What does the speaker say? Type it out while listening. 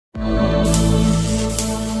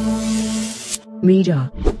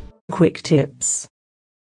Media. Quick tips.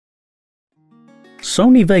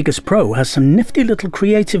 Sony Vegas Pro has some nifty little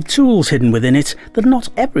creative tools hidden within it that not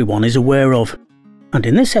everyone is aware of. And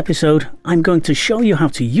in this episode, I'm going to show you how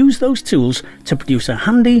to use those tools to produce a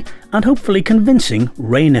handy and hopefully convincing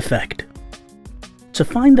rain effect. To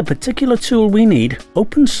find the particular tool we need,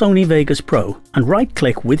 open Sony Vegas Pro and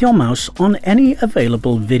right-click with your mouse on any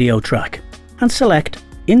available video track and select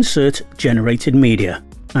Insert Generated Media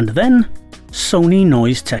and then Sony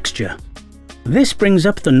Noise Texture. This brings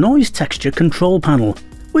up the Noise Texture control panel,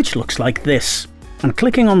 which looks like this, and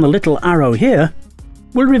clicking on the little arrow here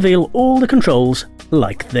will reveal all the controls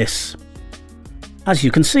like this. As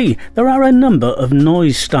you can see, there are a number of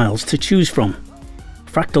noise styles to choose from.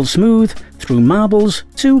 Fractal smooth, through marbles,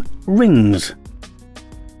 to rings.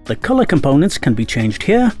 The colour components can be changed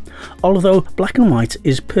here, although black and white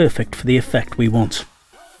is perfect for the effect we want.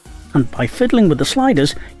 And by fiddling with the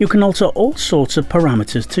sliders, you can alter all sorts of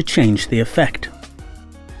parameters to change the effect.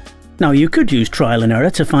 Now you could use trial and error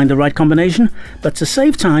to find the right combination, but to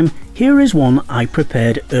save time, here is one I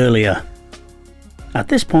prepared earlier. At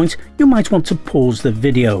this point, you might want to pause the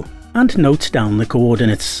video and note down the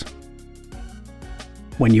coordinates.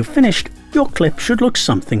 When you've finished, your clip should look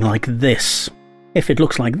something like this. If it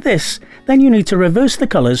looks like this, then you need to reverse the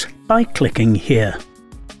colours by clicking here.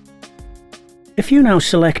 If you now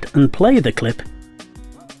select and play the clip,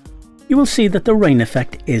 you will see that the rain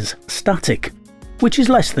effect is static, which is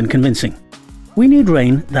less than convincing. We need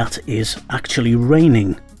rain that is actually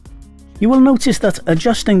raining. You will notice that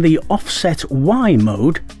adjusting the offset Y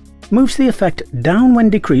mode moves the effect down when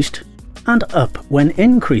decreased and up when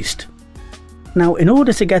increased. Now, in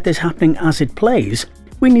order to get this happening as it plays,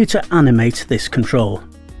 we need to animate this control.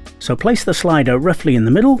 So place the slider roughly in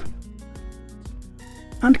the middle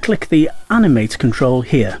and click the Animate control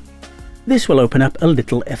here. This will open up a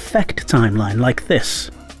little effect timeline like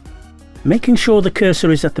this. Making sure the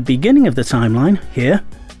cursor is at the beginning of the timeline, here,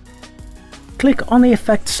 click on the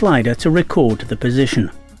effect slider to record the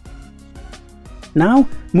position. Now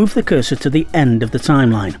move the cursor to the end of the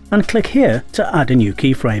timeline and click here to add a new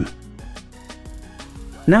keyframe.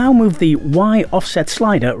 Now move the Y offset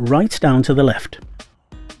slider right down to the left.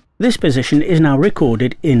 This position is now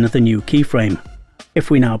recorded in the new keyframe. If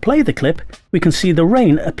we now play the clip, we can see the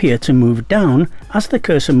rain appear to move down as the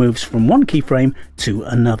cursor moves from one keyframe to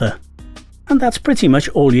another. And that's pretty much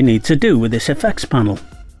all you need to do with this effects panel.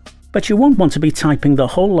 But you won't want to be typing the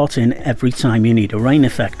whole lot in every time you need a rain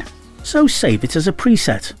effect. So save it as a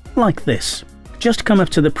preset, like this. Just come up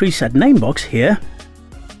to the preset name box here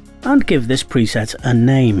and give this preset a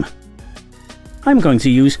name. I'm going to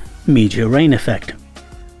use Media Rain Effect,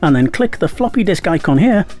 and then click the floppy disk icon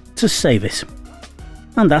here to save it.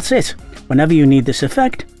 And that's it. Whenever you need this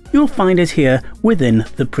effect, you'll find it here within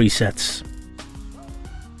the presets.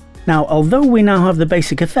 Now, although we now have the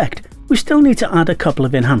basic effect, we still need to add a couple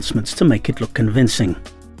of enhancements to make it look convincing.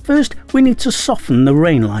 First, we need to soften the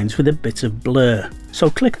rain lines with a bit of blur. So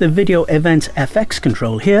click the Video Event FX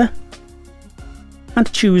control here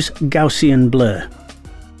and choose Gaussian Blur.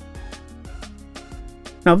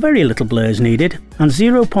 Now very little blur is needed, and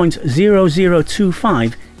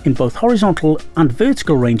 0.0025 in both horizontal and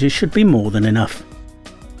vertical ranges should be more than enough.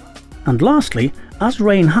 And lastly, as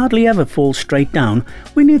rain hardly ever falls straight down,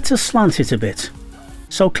 we need to slant it a bit.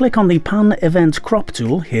 So click on the Pan Event Crop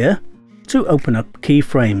tool here to open up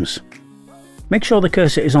keyframes. Make sure the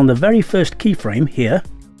cursor is on the very first keyframe here,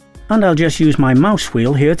 and I'll just use my mouse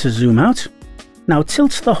wheel here to zoom out. Now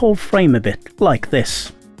tilt the whole frame a bit, like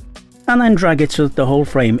this, and then drag it so that the whole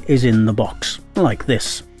frame is in the box, like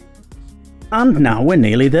this. And now we're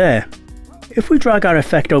nearly there. If we drag our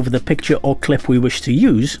effect over the picture or clip we wish to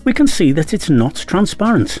use, we can see that it's not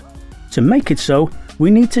transparent. To make it so,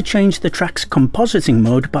 we need to change the track's compositing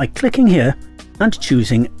mode by clicking here and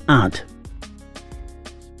choosing Add.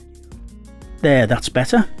 There, that's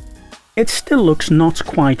better. It still looks not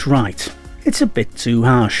quite right. It's a bit too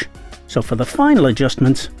harsh. So for the final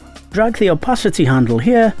adjustment, drag the opacity handle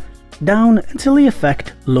here down until the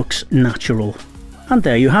effect looks natural. And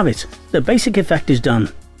there you have it. The basic effect is done.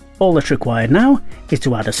 All that's required now is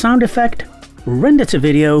to add a sound effect, render to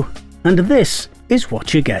video, and this is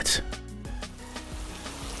what you get.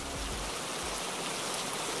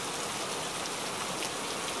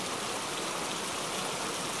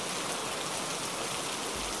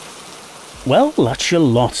 Well, that's your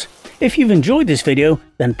lot. If you've enjoyed this video,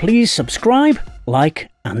 then please subscribe, like,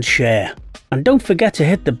 and share. And don't forget to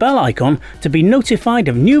hit the bell icon to be notified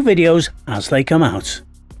of new videos as they come out.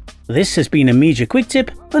 This has been a Media Quick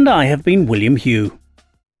Tip, and I have been William Hugh.